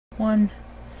1.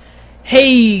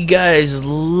 Hey guys,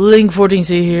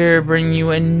 Link14C here, bringing you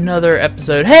another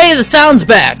episode. Hey, the sound's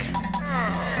back!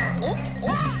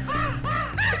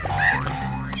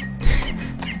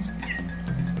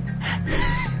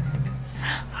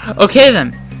 Okay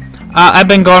then. I've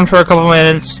been gone for a couple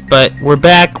minutes, but we're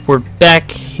back. We're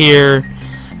back here,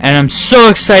 and I'm so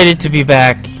excited to be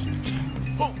back.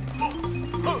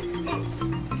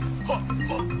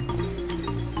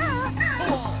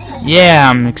 Yeah,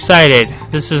 I'm excited.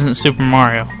 This isn't Super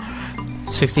Mario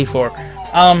 64.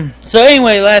 So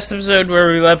anyway, last episode where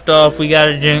we left off, we got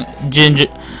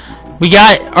we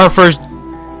got our first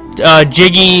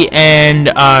Jiggy and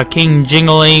King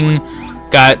Jingling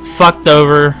got fucked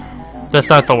over. That's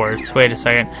not the words. Wait a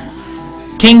second.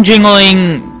 King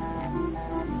Jingling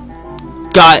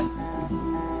got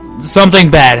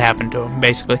something bad happened to him,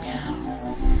 basically.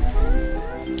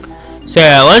 So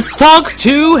yeah, let's talk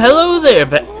to hello there,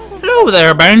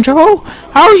 Banjo.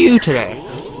 How are you today?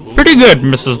 Pretty good,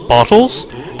 Mrs. Bottles.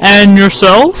 And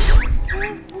yourself?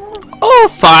 Oh,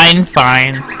 fine,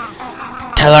 fine.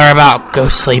 Tell her about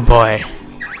Ghostly Boy.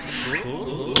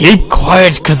 Keep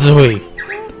quiet, Kazooie.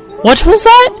 What was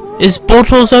that? Is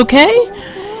Bottles okay?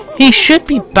 He should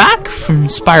be back from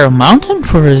Spiral Mountain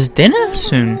for his dinner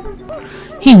soon.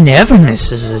 He never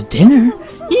misses his dinner,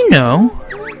 you know.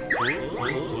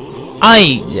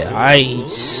 I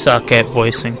suck at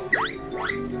voicing.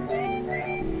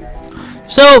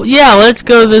 So, yeah, let's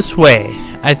go this way,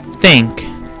 I think.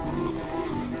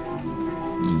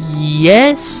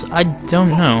 Yes? I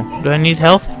don't know. Do I need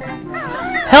health?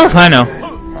 Health, I know.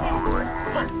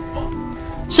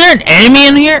 Is there an enemy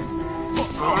in here?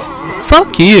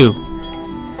 Fuck you.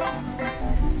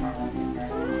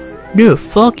 Dude,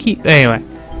 fuck you. Anyway.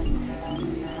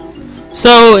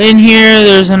 So, in here,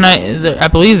 there's I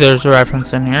believe there's a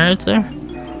reference in here, is there?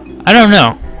 I don't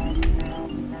know.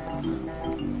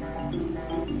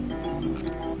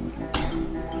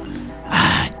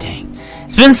 Ah, dang.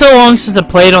 It's been so long since I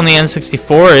played on the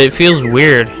N64, it feels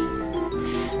weird.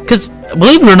 Because,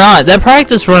 believe it or not, that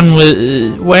practice run,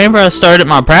 whenever I started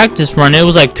my practice run, it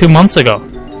was like 2 months ago.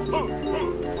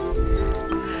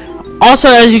 Also,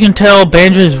 as you can tell,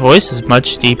 Banjo's voice is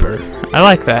much deeper. I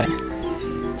like that.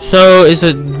 So, is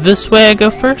it this way I go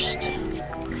first?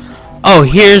 Oh,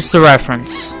 here's the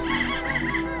reference.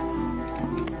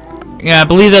 Yeah, I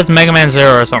believe that's Mega Man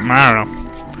Zero or something. I don't know.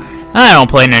 I don't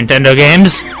play Nintendo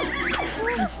games.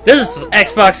 This is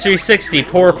Xbox 360,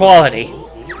 poor quality.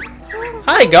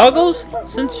 Hi, Goggles.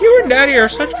 Since you and Daddy are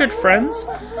such good friends,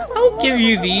 I'll give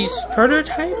you these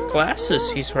prototype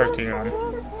glasses he's working on.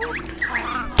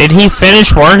 Did he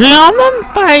finish working on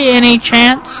them, by any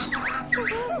chance?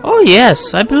 Oh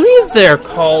yes, I believe they're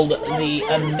called the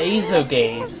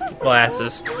Amazogaze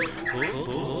glasses.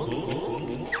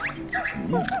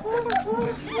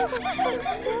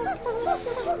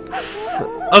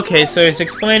 Okay, so he's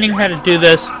explaining how to do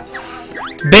this.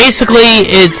 Basically,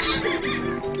 it's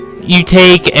you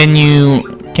take and you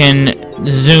can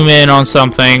zoom in on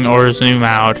something or zoom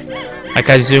out.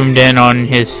 Like I zoomed in on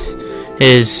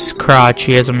his crotch.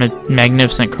 He has a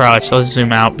magnificent crotch. Let's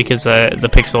zoom out because of the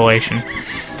pixelation.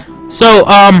 So,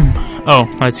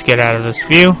 oh, let's get out of this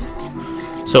view.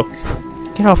 So,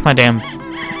 get off my damn...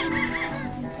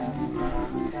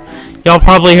 Y'all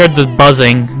probably heard the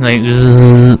buzzing, like,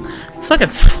 zzz. Fucking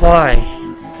fly.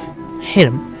 Hate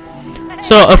him.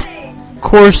 So, of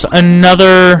course,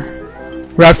 another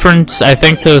reference, I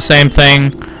think, to the same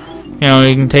thing. You know,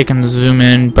 you can take and zoom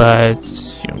in, but,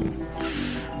 you know,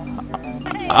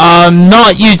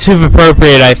 not YouTube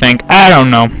appropriate, I think. I don't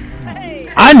know.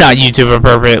 I'm not YouTube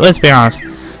appropriate, let's be honest.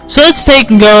 So let's take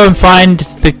and go and find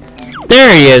the...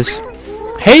 There he is.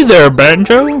 Hey there,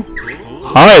 Banjo.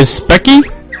 Hi, Specky.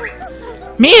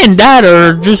 Me and Dad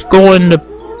are just going to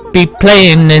be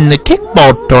playing in the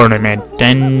kickball tournament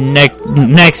and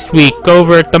next week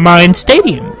over at the Mine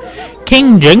Stadium.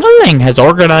 King Jingling has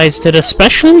organized it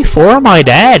especially for my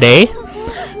dad, eh?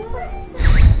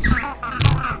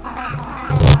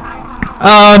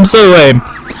 So lame.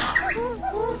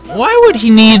 Why would he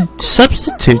need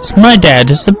substitutes? My dad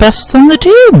is the best on the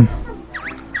team.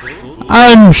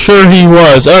 I'm sure he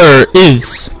was,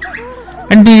 is.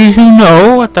 And do you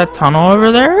know what that tunnel over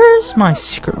there is? My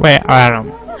secret way. I don't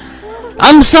know.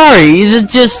 I'm sorry.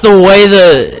 It's just the way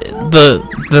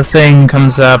the thing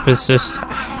comes up is just.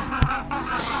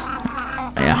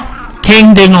 Yeah.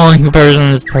 King Dingling version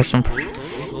is person.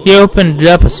 He opened it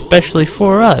up especially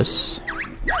for us.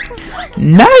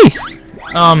 Nice.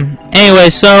 Anyway,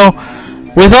 so,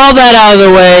 with all that out of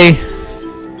the way,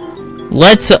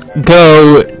 let's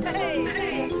go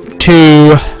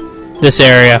to this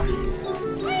area.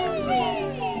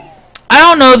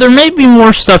 don't know, there may be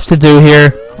more stuff to do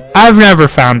here. I've never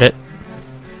found it.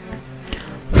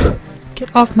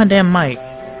 Get off my damn mic.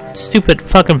 Stupid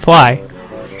fucking fly.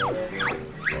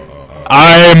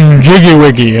 I'm Jiggy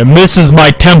Wiggy, and this is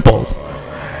my temple.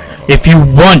 If you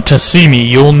want to see me,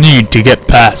 you'll need to get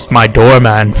past my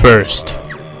doorman first.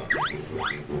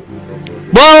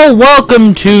 Well,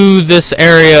 welcome to this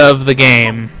area of the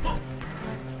game.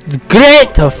 It's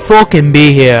great to fucking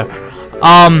be here.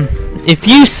 If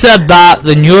you said that,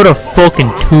 then you're a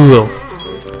fucking tool.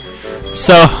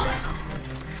 So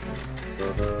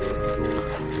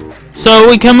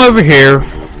we come over here.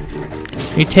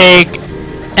 We take,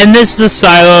 and this is the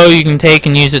silo you can take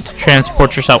and use it to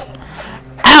transport yourself.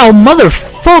 Ow,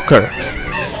 motherfucker!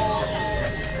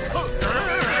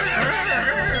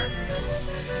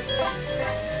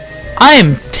 I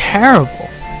am terrible.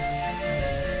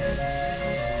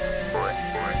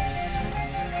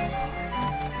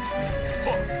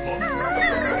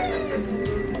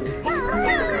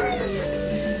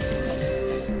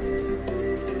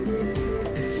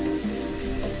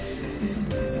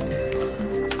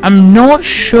 I'm not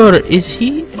sure, is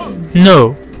he?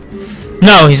 No.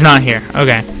 No, he's not here.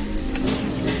 Okay.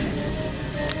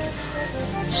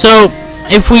 So,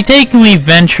 if we take and we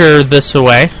venture this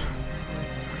away,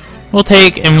 we'll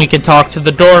take and we can talk to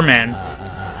the doorman.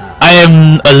 I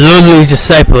am a lowly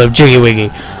disciple of Jiggy Wiggy.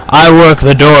 I work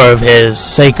the door of his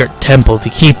sacred temple to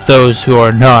keep those who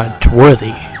are not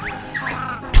worthy.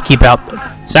 To keep out.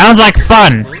 Sounds like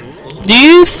fun. Do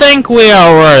you think we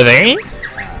are worthy?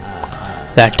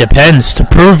 That depends. To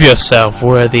prove yourself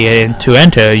worthy to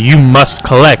enter, you must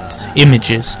collect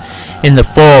images in the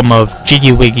form of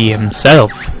Jiggy Wiggy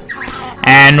himself.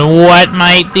 And what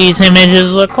might these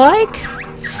images look like?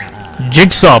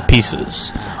 Jigsaw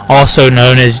pieces, also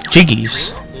known as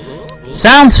jiggies.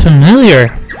 Sounds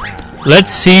familiar.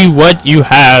 Let's see what you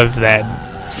have then.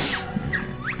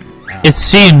 It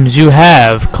seems you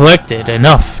have collected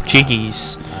enough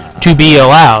jiggies to be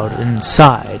allowed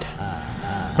inside.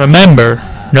 Remember,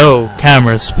 no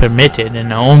cameras permitted,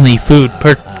 and only food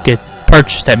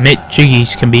purchased at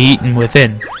jiggies can be eaten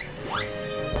within.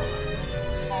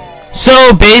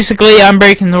 So basically, I'm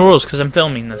breaking the rules because I'm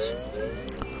filming this.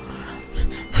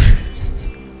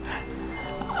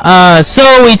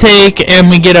 So we take and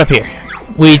we get up here.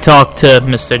 We talk to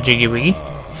Mr. Jiggy Wiggy.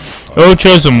 O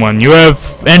chosen one, you have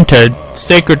entered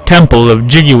sacred temple of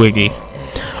Jiggy Wiggy.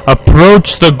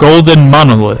 Approach the golden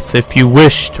monolith if you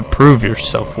wish to prove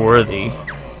yourself worthy.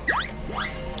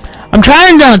 I'm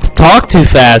trying not to talk too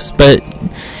fast, but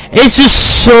it's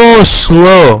just so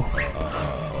slow.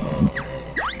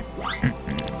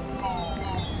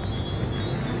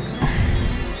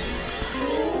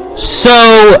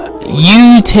 So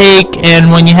you take,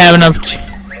 and when you have enough,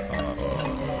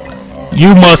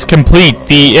 you must complete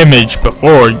the image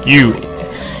before you.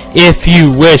 If you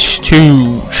wish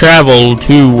to travel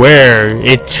to where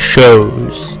it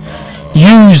shows,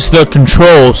 use the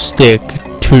control stick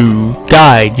to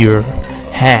guide your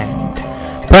hand.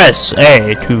 Press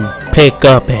A to pick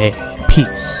up a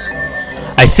piece.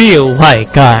 I feel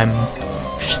like I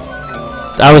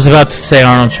was about to say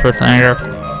Arnold Schwarzenegger.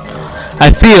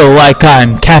 I feel like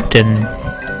I'm Captain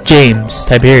James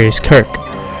Tiberius Kirk.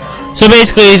 So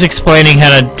basically he's explaining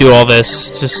how to do all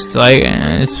this. Just like,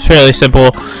 it's fairly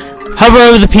simple. Hover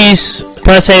over the piece,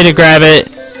 press A to grab it,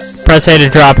 press A to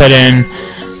drop it in,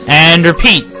 and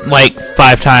repeat like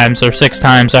 5 times or 6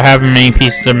 times or however many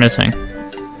pieces are missing.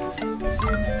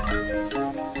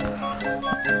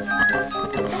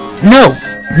 No,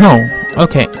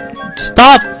 okay,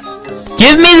 stop,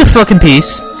 give me the fucking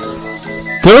piece,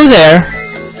 go there,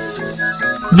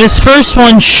 this first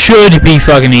one should be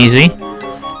fucking easy.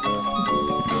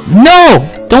 No,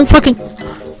 don't fucking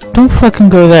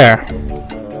go there.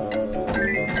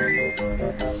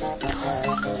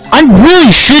 I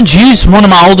really should use one of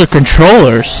my older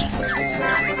controllers.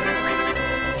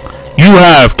 You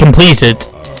have completed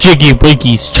Jiggy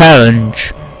Wiggy's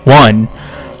challenge 1.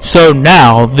 So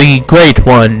now the Great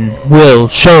One will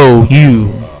show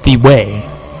you the way.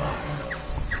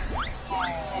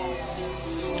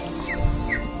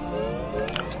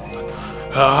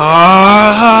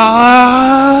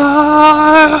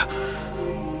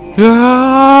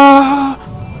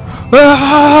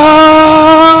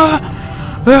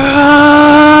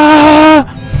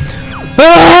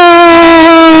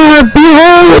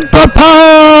 Behold the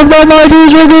power of the mighty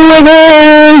Jiggy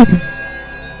Wiggy!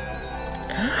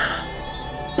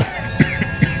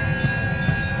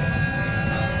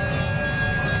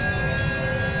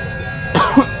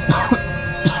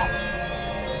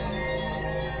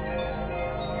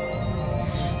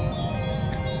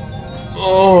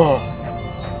 Oh.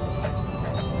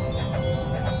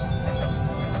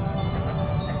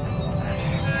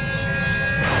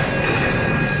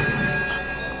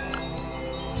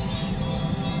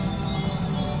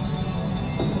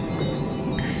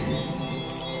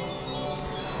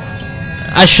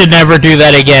 I should never do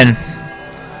that again.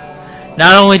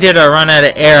 Not only did I run out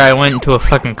of air, I went into a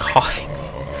fucking coughing.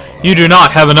 You do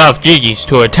not have enough Jiggies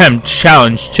to attempt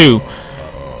challenge 2.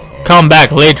 Come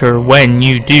back later when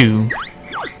you do.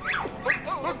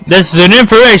 This is an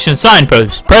information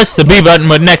signpost. Press the B button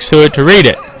next to it to read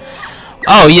it.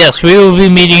 Oh yes, we will be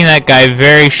meeting that guy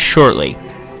very shortly.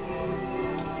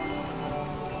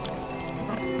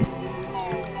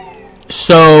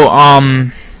 So,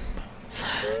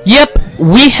 yep,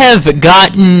 we have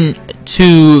gotten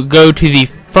to go to the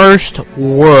first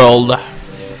world.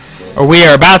 Or we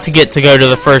are about to get to go to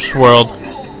the first world.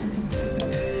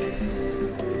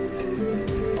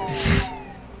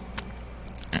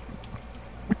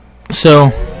 So,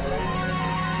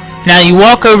 now you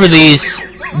walk over these.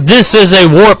 This is a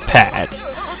warp pad.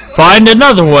 Find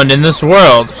another one in this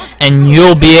world, and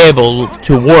you'll be able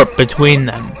to warp between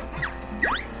them.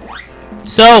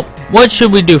 So, what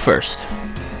should we do first?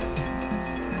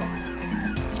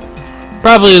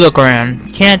 Probably look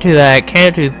around. Can't do that.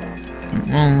 Can't do...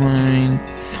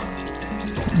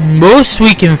 most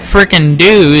we can frickin'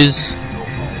 do is...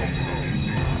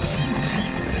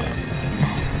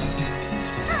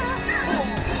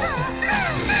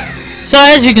 So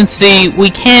as you can see, we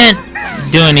can't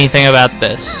do anything about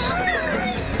this.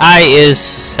 I is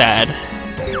sad.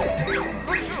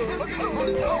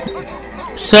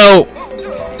 So,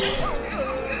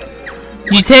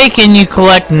 you take and you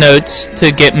collect notes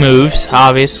to get moves,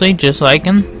 obviously, just like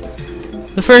in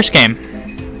the first game.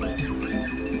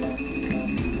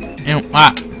 And,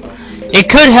 it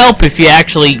could help if you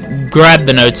actually grab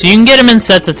the notes. You can get them in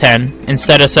sets of 10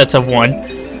 instead of sets of 1.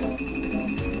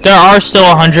 There are still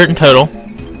 100 in total.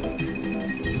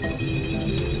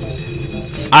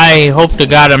 I hope to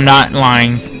God I'm not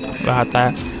lying about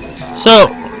that. So,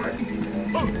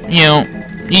 you know,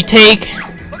 you take...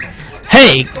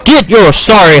 Hey, get your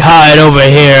sorry hide over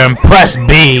here and press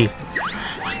B.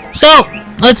 So,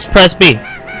 let's press B.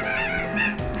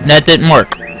 That didn't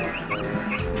work.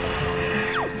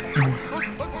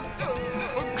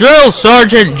 Drill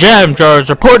Sergeant Jam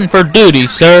Jars reporting for duty,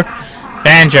 sir.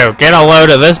 Banjo, get a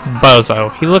load of this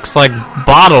bozo. He looks like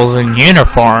Bottles in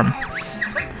uniform.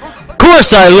 Of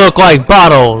course I look like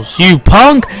Bottles, you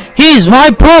punk! He's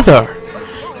my brother!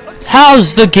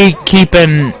 How's the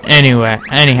gatekeeping anyway?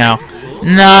 Anyhow,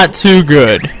 not too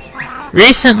good.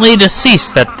 Recently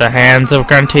deceased at the hands of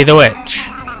Grunty the Witch.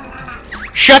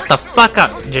 Shut the fuck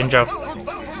up, Jinjo.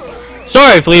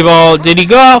 Sorry, Fleaball, did he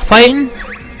go out fighting?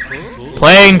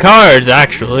 Playing cards,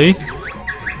 actually.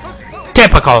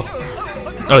 Typical.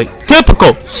 Oh, wait.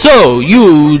 Typical! So,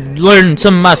 you learned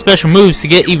some of my special moves to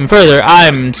get even further.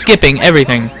 I'm skipping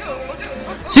everything.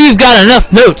 So you've got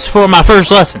enough notes for my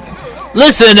first lesson.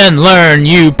 Listen and learn,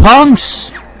 you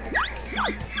punks!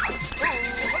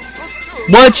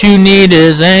 What you need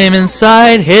is aim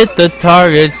inside, hit the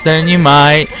targets, then you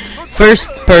might. First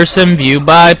person view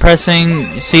by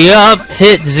pressing C up,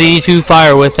 hit Z to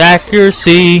fire with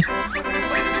accuracy.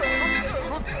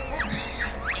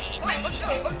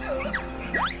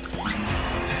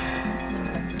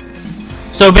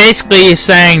 So basically he's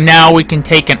saying now we can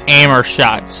take an aimer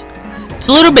shots. It's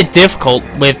a little bit difficult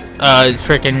with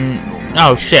freaking...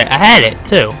 Oh shit, I had it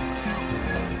too.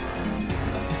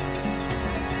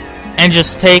 And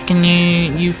just take and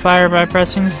you fire by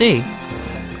pressing Z.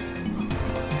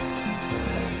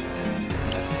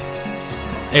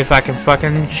 If I can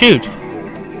fucking shoot.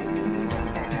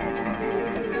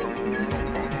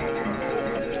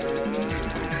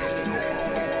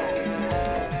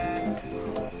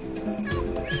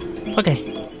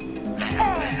 Okay.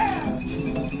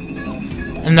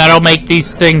 And that'll make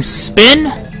these things spin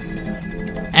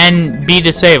and be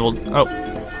disabled. Oh.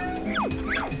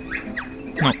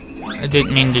 No, I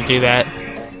didn't mean to do that.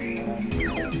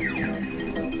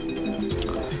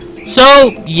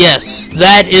 So, yes,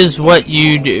 that is what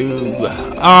you do.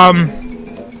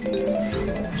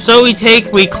 So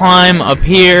we climb up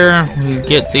here, we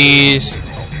get these,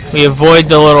 we avoid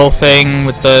the little thing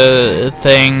with the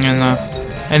thing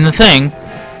and the thing.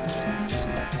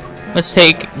 Let's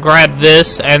grab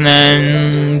this and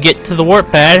then get to the warp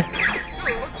pad.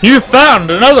 You found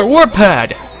another warp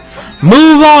pad!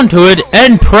 Move on to it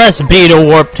and press B to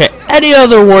warp to any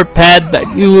other warp pad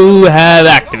that you have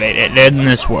activated in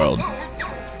this world.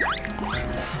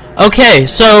 Okay,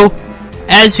 so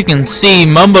as you can see,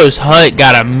 Mumbo's hut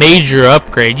got a major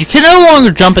upgrade. You can no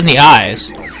longer jump in the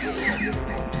eyes.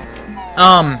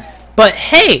 But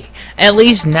hey, at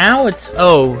least now it's...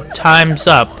 Oh, time's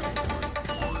up.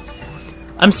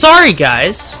 I'm sorry,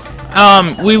 guys.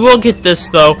 We will get this,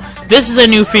 though. This is a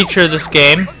new feature of this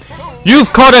game.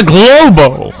 You've caught a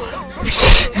Globo!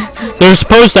 They're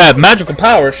supposed to have magical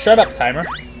powers. Shut up, timer.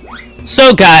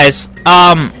 So, guys,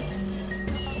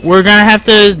 we're gonna have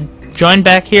to join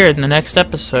back here in the next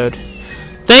episode.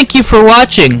 Thank you for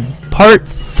watching part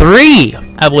 3,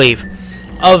 I believe,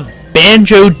 of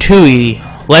Banjo Tooie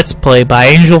Let's Play by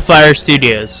Angel Fire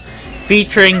Studios,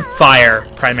 featuring fire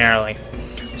primarily.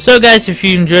 So, guys, if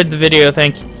you enjoyed the video,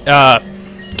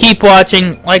 keep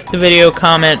watching, like the video,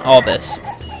 comment, all this.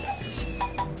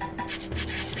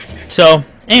 So,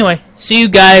 anyway, see you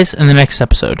guys in the next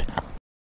episode.